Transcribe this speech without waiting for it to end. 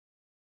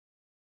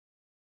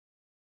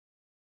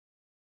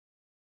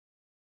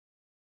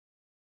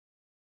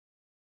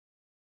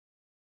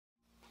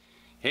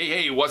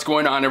Hey, what's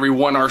going on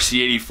everyone?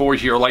 RC84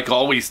 here. Like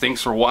always,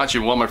 thanks for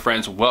watching. Well, my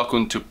friends,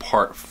 welcome to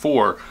part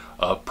 4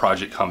 of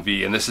Project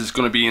Humvee. And this is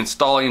going to be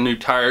installing new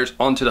tires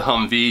onto the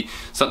Humvee.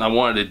 Something I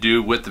wanted to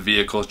do with the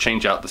vehicle,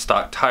 change out the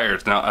stock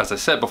tires. Now, as I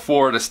said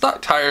before, the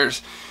stock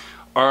tires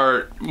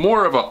are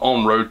more of an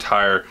on-road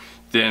tire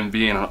than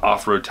being an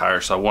off-road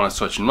tire, so I want to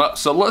switch them up.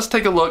 So let's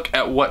take a look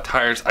at what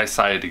tires I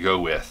decided to go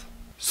with.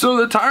 So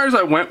the tires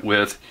I went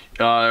with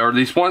are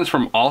these ones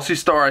from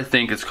Star, I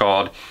think it's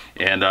called.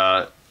 And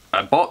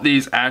I bought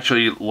these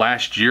actually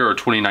last year or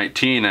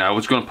 2019, and I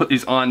was going to put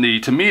these on the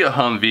Tamiya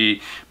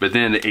Humvee, but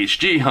then the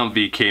HG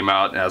Humvee came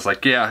out, and I was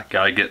like, yeah,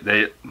 gotta get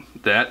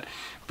that.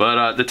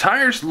 But the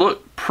tires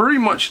look pretty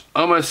much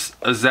almost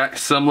exact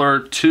similar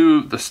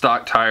to the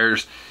stock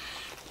tires,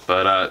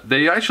 but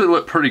they actually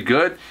look pretty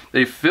good.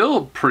 They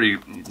feel pretty,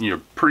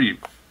 pretty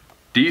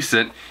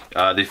decent.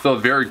 They feel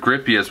very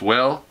grippy as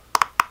well,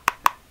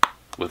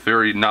 with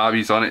very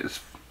knobbies on it. You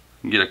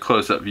can get a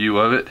close-up view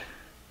of it.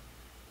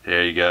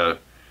 There you go.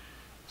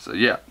 So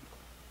yeah,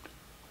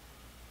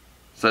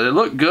 so they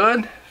look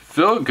good,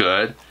 feel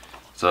good,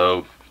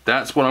 so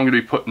that's what I'm going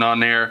to be putting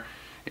on there,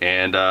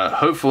 and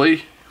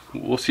hopefully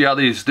we'll see how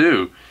these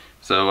do.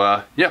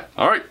 So yeah,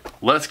 alright,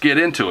 let's get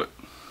into it.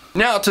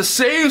 Now, to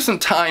save some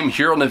time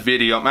here on the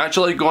video, I'm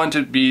actually going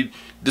to be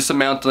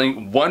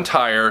dismantling one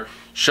tire,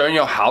 showing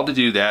you how to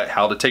do that,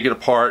 how to take it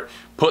apart,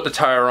 put the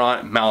tire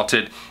on, mount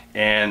it,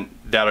 and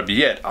that'll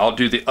be it. I'll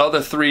do the other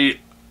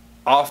 3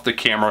 off the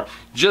camera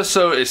just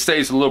so it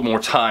saves a little more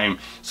time,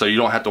 so you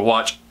don't have to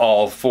watch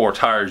all 4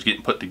 tires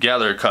getting put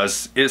together,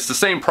 because it's the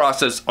same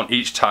process on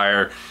each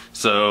tire.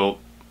 So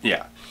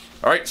yeah,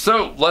 alright,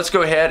 so let's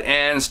go ahead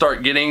and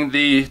start getting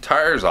the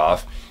tires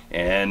off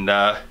and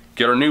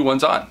get our new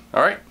ones on.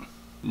 Alright,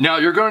 now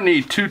you're going to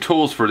need 2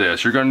 tools for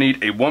this. You're going to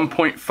need a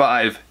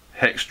 1.5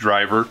 hex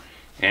driver,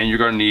 and you're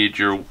going to need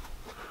your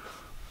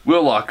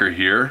wheel locker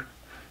here.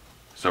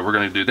 So we're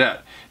going to do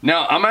that.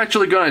 Now, I'm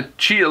actually going to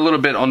cheat a little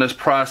bit on this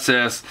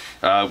process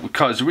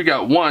because we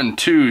got 1,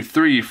 2,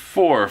 3,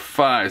 4,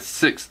 5,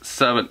 6,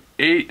 7,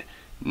 8,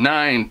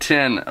 9,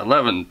 10,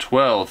 11,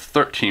 12,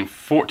 13,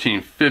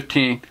 14,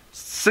 15,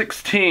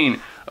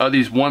 16 of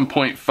these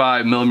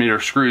 1.5 millimeter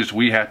screws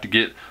we have to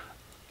get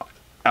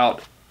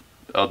out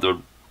of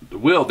the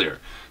wheel there.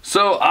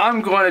 So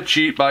I'm going to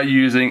cheat by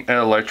using an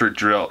electric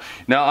drill.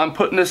 Now, I'm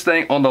putting this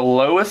thing on the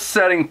lowest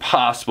setting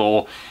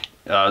possible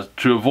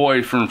to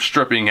avoid from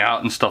stripping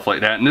out and stuff like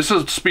that, and this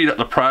will speed up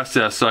the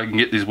process so I can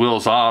get these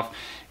wheels off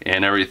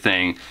and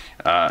everything.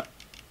 So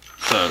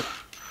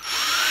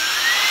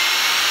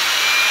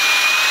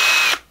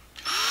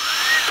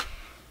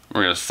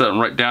we're going to set them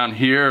right down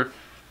here,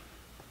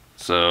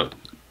 so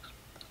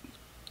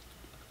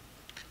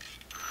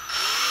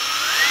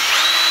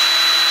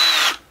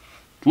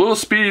a little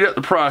speed up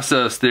the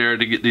process there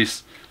to get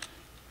these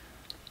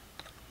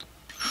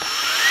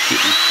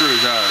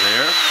screws out of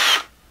there.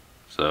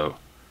 So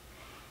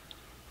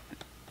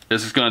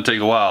this is going to take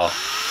a while.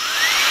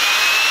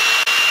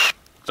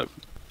 So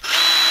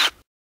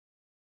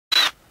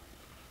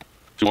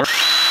 2 more.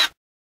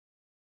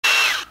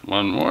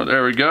 1 more.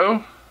 There we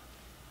go.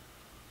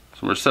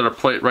 So we're set our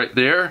plate right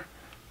there.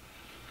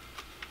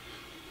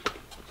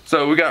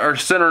 So we got our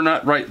center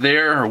nut right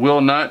there, our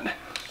wheel nut.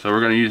 So we're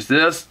going to use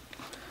this.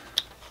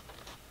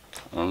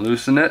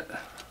 Unloosen it.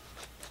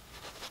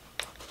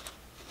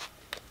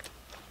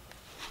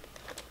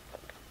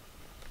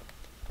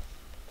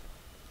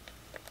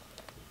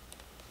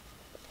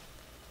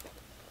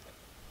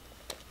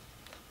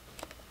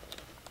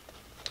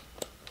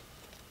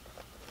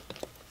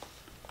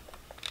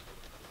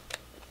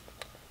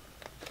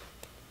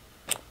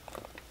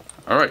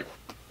 Alright,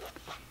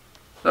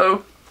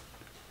 so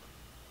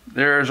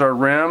there's our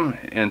rim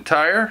and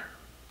tire.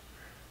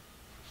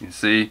 You can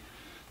see,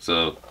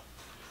 so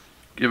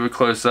give a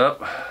close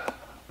up,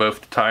 both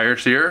the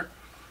tires here.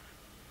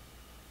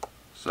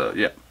 So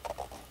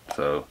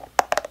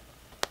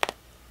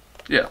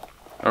yeah,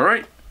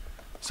 alright,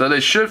 so they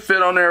should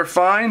fit on there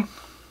fine.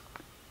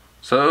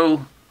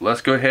 So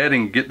let's go ahead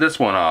and get this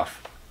one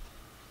off.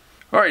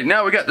 Alright,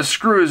 now we got the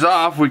screws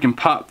off, we can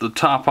pop the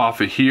top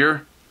off of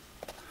here.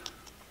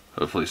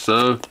 Hopefully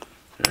so.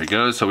 There we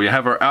go. So we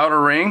have our outer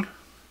ring.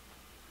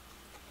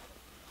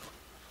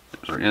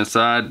 There's our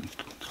inside.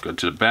 Let's go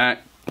to the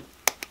back.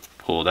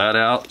 Pull that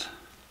out.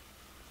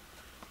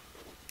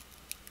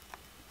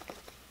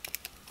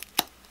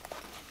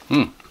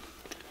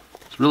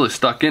 It's really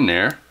stuck in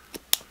there.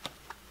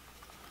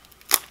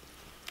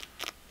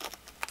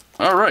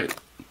 Alright.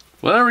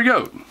 Well, there we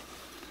go.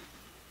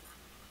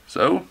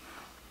 So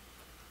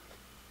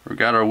we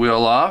got our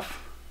wheel off.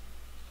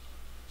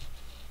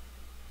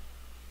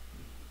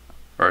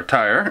 Our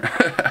tire.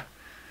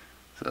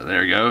 So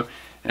there you go.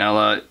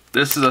 Now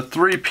this is a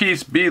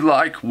 3-piece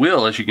bead-like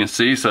wheel, as you can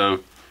see.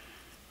 So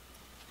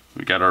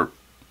we got our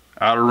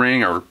outer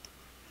ring, or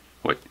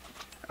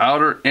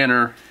outer,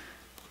 inner,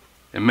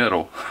 and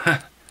middle.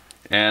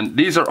 And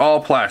these are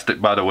all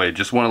plastic, by the way.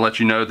 Just want to let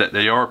you know that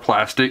they are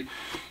plastic,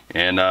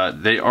 and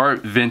they are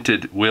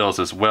vented wheels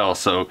as well.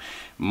 So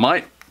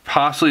might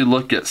possibly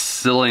look at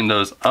sealing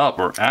those up,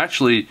 or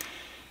actually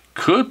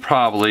could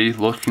probably,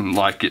 looking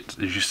like it,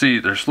 as you see,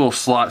 there's little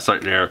slots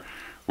right there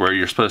where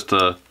you're supposed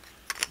to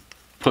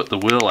put the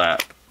wheel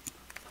at,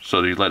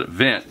 so you let it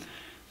vent.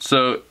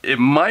 So it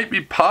might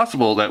be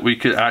possible that we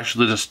could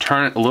actually just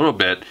turn it a little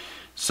bit.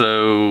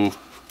 So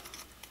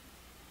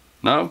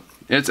no,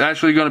 it's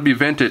actually going to be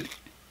vented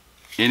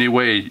any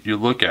way you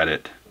look at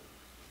it.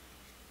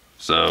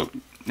 So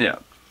yeah.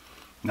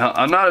 Now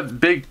I'm not a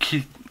big,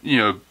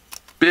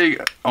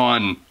 big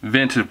on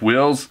vented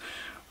wheels,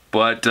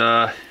 but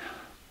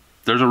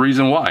there's a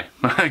reason why,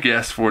 I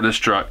guess, for this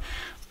truck.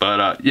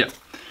 But yeah.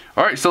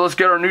 All right, so let's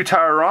get our new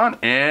tire on,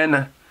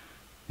 and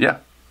yeah.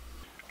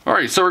 All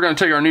right, so we're going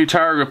to take our new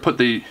tire, we're going to put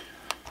the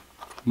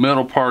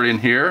metal part in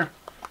here.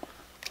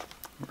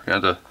 We're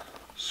going to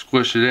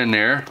squish it in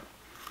there.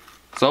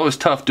 It's always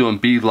tough doing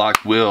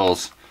bead-locked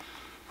wheels.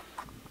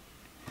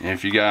 And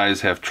if you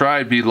guys have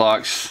tried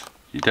bead-locks,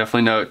 you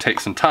definitely know it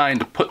takes some time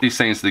to put these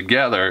things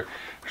together.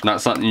 It's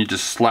not something you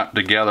just slap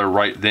together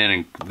right then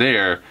and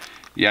there.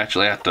 You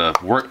actually have to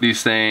work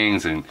these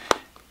things and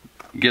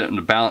get them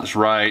to balance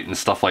right and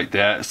stuff like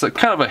that. It's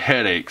kind of a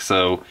headache.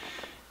 So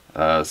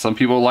some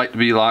people like the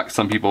bead-lock,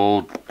 some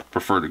people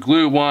prefer the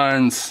glue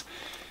ones,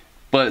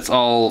 but it's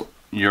all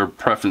your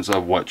preference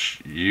of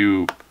what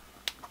you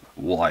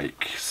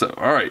like. So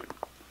alright,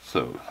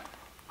 so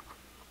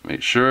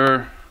make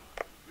sure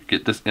we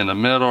get this in the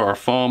middle. Our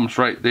foam's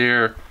right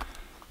there,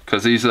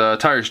 because these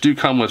tires do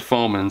come with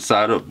foam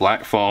inside of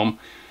black foam.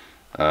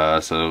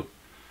 So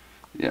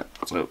yeah,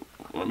 so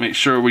we'll make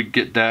sure we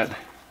get that,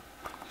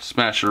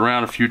 smash it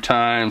around a few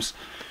times,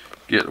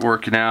 get it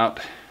working out.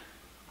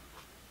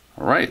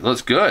 Alright,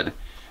 looks good.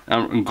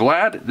 I'm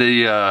glad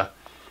that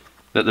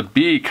the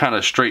bead kind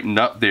of straightened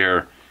up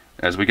there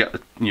as we got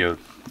the,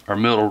 our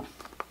middle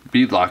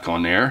bead lock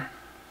on there.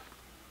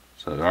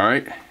 So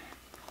alright.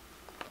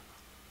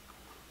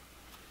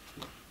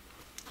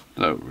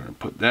 So we're going to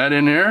put that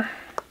in there,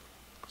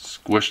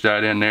 squish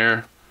that in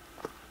there.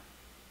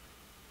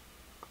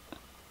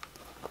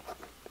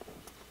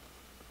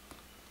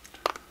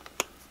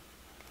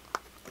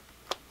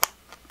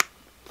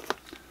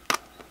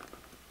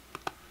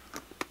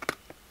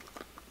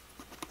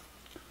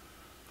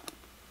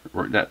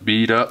 Work that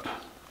bead up.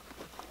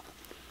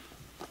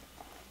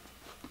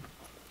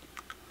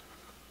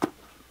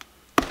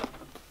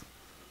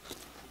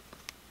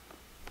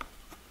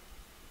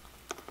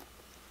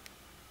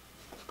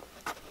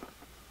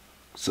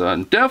 So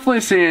I'm definitely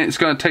seeing it's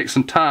going to take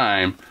some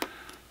time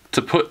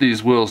to put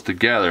these wheels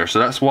together. So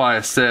that's why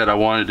I said I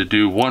wanted to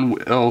do one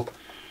wheel,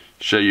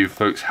 show you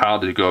folks how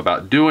to go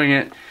about doing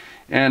it,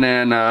 and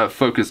then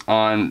focus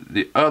on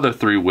the other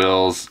 3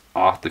 wheels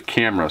off the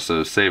camera,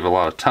 so save a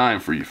lot of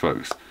time for you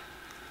folks.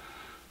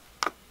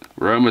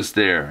 We're almost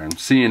there. I'm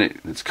seeing it.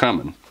 It's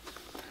coming.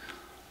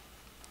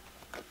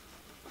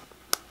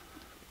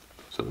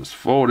 So let's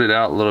fold it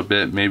out a little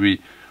bit.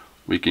 Maybe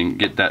we can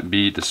get that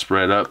bead to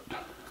spread up.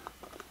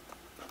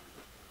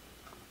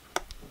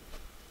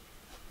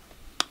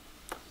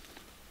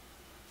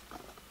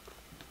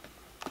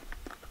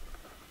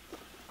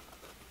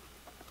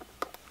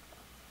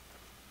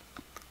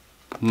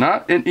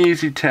 Not an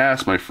easy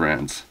task, my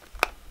friends,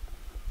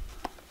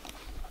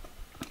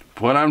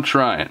 but I'm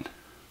trying.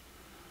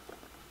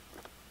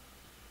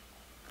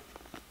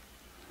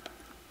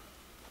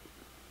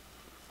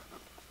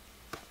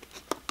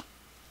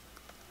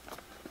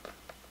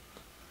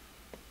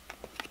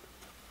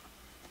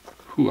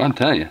 I'm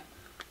telling you,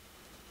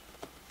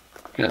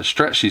 gotta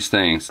stretch these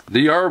things.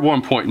 They are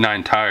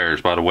 1.9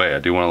 tires, by the way. I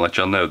do want to let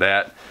y'all know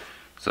that.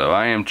 So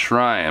I am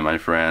trying, my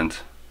friends.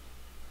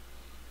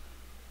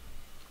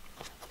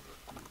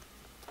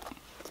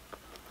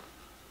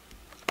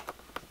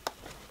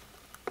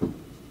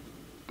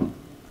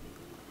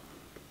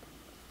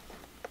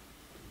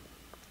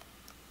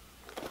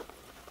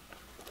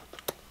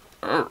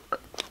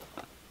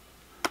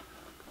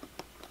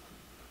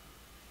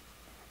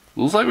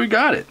 Looks like we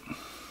got it.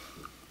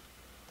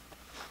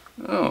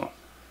 Oh,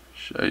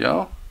 show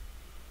y'all.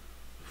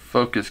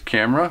 Focus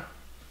camera.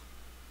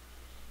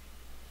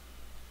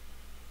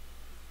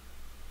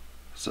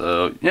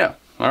 So yeah,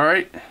 all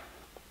right.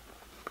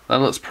 That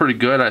looks pretty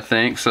good, I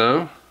think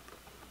so.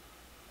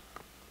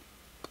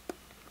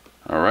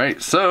 All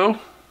right, so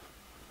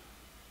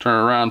turn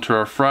around to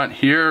our front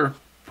here,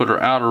 put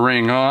our outer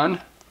ring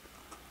on,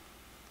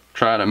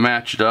 try to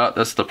match it up.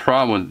 That's the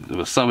problem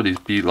with some of these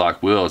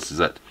bead-lock wheels, is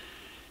that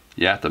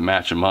you have to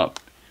match them up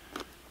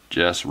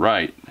just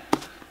right.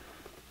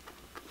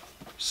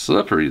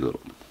 Slippery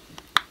little.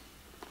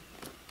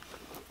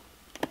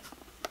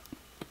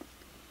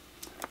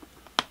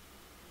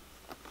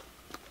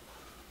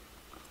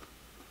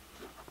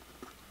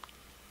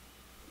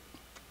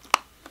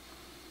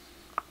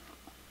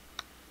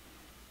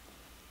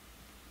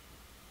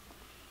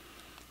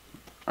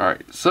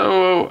 Alright,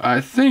 so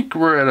I think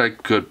we're at a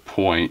good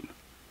point.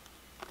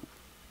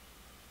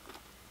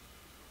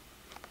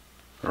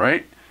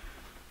 Alright,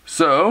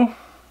 so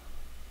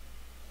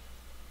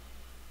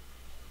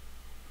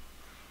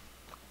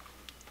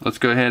let's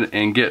go ahead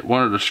and get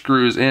one of the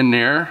screws in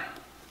there.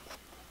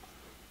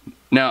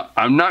 Now,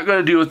 I'm not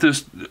going to do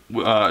this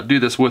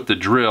with the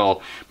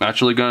drill. I'm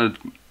actually going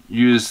to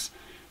use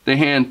the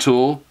hand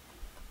tool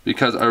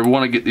because I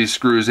want to get these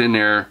screws in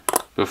there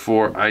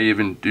before I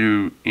even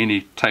do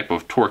any type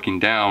of torquing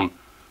down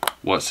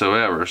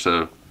whatsoever.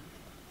 So,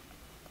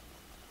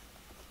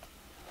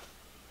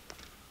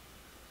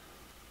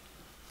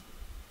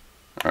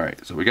 all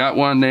right, so we got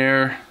one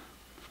there.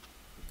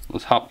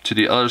 Let's hop to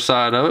the other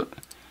side of it.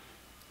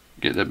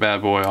 Get that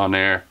bad boy on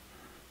there.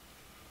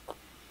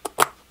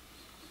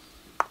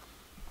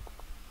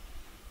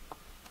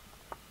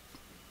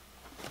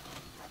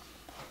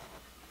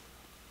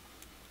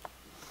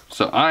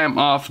 So I am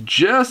off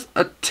just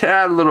a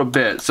tad little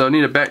bit. So I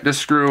need to back this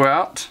screw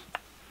out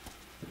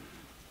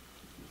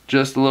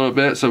just a little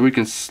bit so we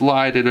can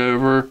slide it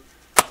over.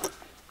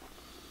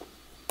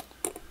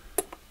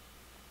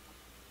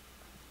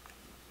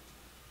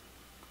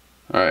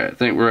 Alright, I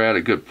think we're at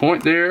a good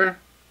point there.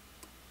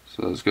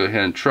 So let's go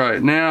ahead and try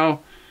it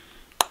now.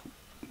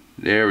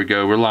 There we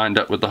go, we're lined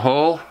up with the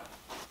hole.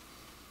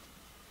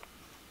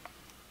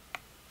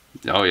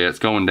 Oh yeah, it's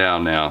going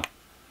down now.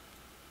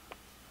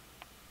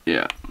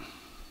 Yeah.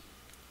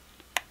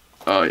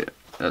 Oh yeah,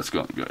 that's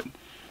going good.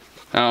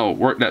 I'll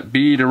work that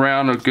bead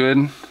around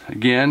good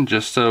again,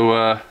 just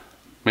so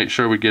make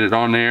sure we get it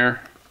on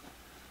there.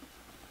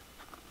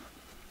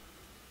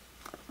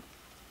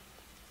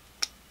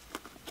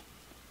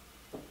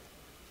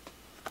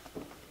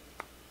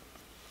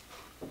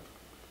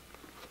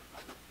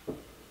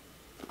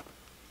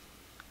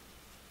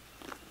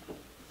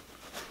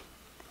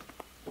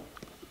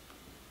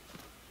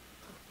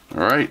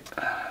 All right,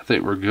 I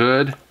think we're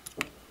good.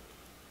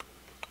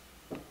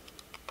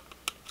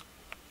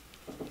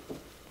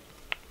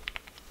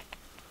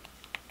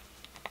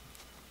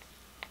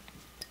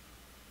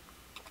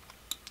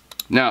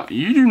 Now,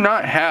 you do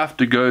not have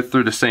to go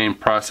through the same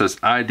process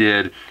I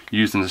did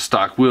using the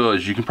stock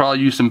wheels. You can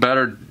probably use some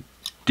better,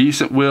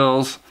 decent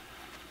wheels,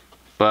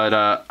 but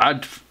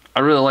I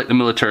really like the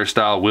military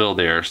style wheel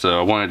there, so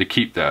I wanted to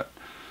keep that.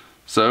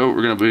 So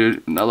we're going to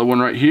do another one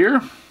right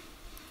here.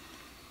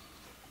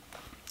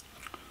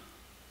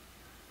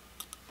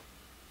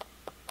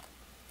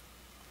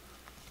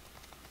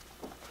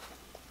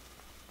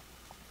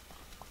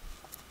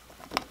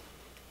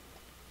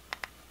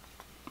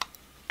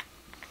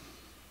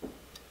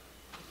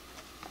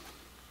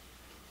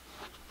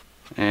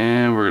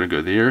 And we're going to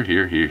go there,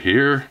 here, here,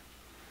 here.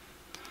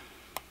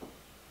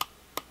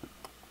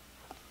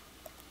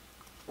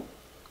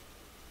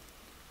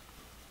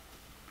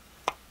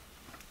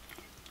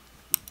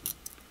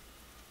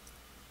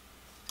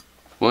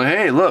 Well,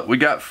 hey, look, we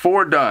got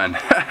 4 done.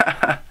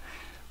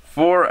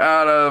 4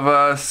 out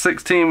of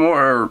 16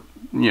 more, or,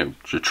 you know,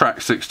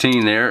 subtract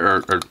 16 there,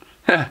 or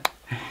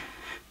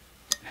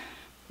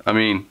I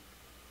mean,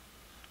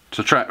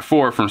 subtract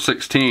 4 from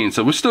 16.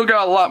 So we still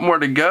got a lot more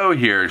to go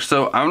here.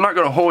 So I'm not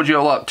going to hold you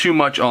a lot too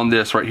much on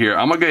this right here.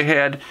 I'm going to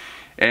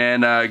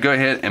go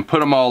ahead and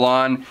put them all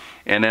on,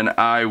 and then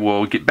I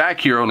will get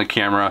back here on the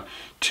camera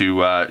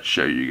to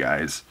show you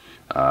guys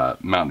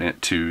mounting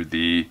it to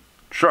the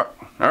truck.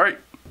 All right.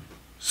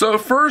 So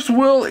first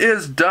wheel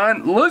is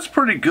done. Looks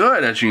pretty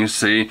good, as you can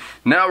see.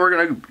 Now we're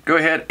going to go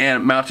ahead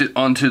and mount it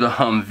onto the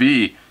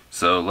Humvee.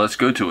 So let's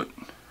go to it.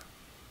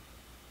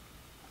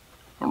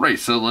 Alright,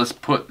 so let's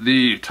put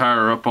the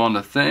tire up on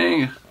the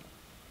thing.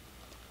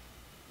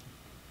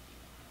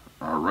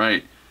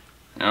 Alright,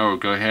 now we'll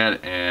go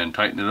ahead and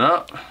tighten it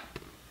up.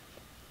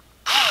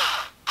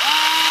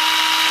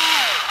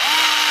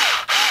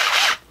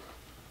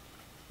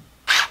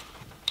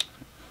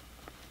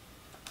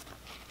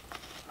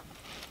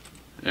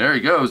 There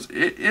he goes.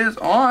 It is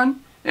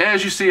on. And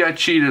as you see, I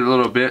cheated a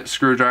little bit.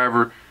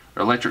 Screwdriver,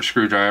 electric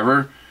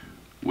screwdriver,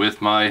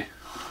 with my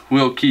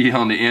wheel key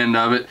on the end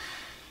of it.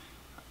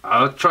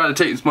 I'll try to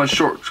take as much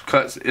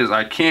shortcuts as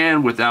I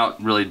can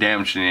without really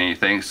damaging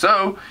anything.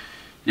 So,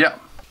 yeah.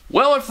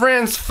 Well, my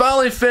friends,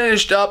 finally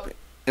finished up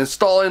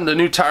installing the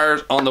new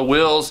tires on the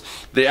wheels.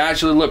 They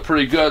actually look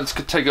pretty good. Let's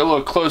take a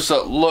little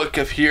close-up look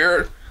of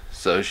here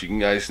so you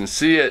guys can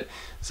see it.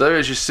 So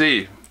as you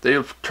see,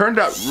 they've turned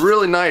out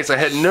really nice. I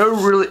had no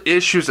really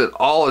issues at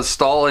all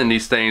installing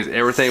these things.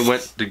 Everything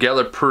went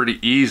together pretty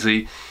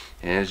easy.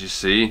 And as you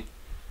see,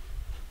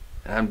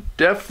 I'm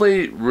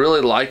definitely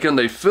really liking them.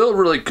 They feel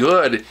really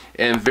good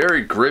and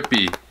very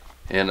grippy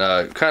and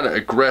kind of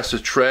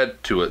aggressive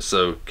tread to it.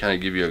 So kind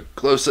of give you a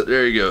close up.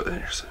 There you go.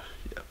 There's,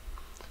 yeah.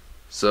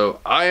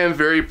 So I am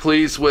very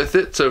pleased with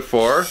it so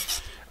far.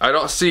 I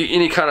don't see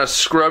any kind of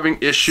scrubbing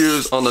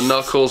issues on the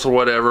knuckles or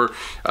whatever.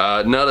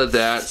 None of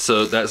that.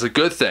 So that's a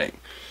good thing.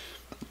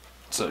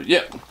 So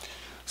yeah.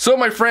 So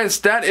my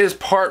friends, that is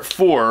part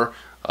 4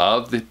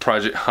 of the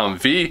Project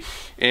Humvee.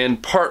 In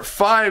part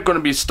 5, going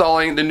to be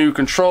installing the new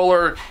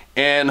controller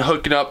and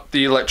hooking up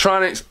the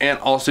electronics, and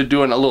also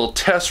doing a little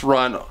test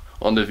run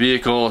on the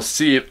vehicle,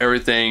 see if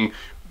everything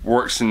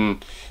works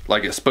in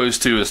like it's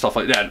supposed to and stuff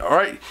like that.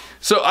 Alright,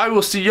 so I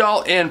will see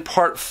y'all in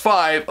part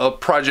 5 of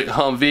Project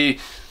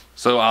Humvee.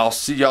 So I'll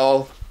see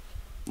y'all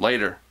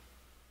Later.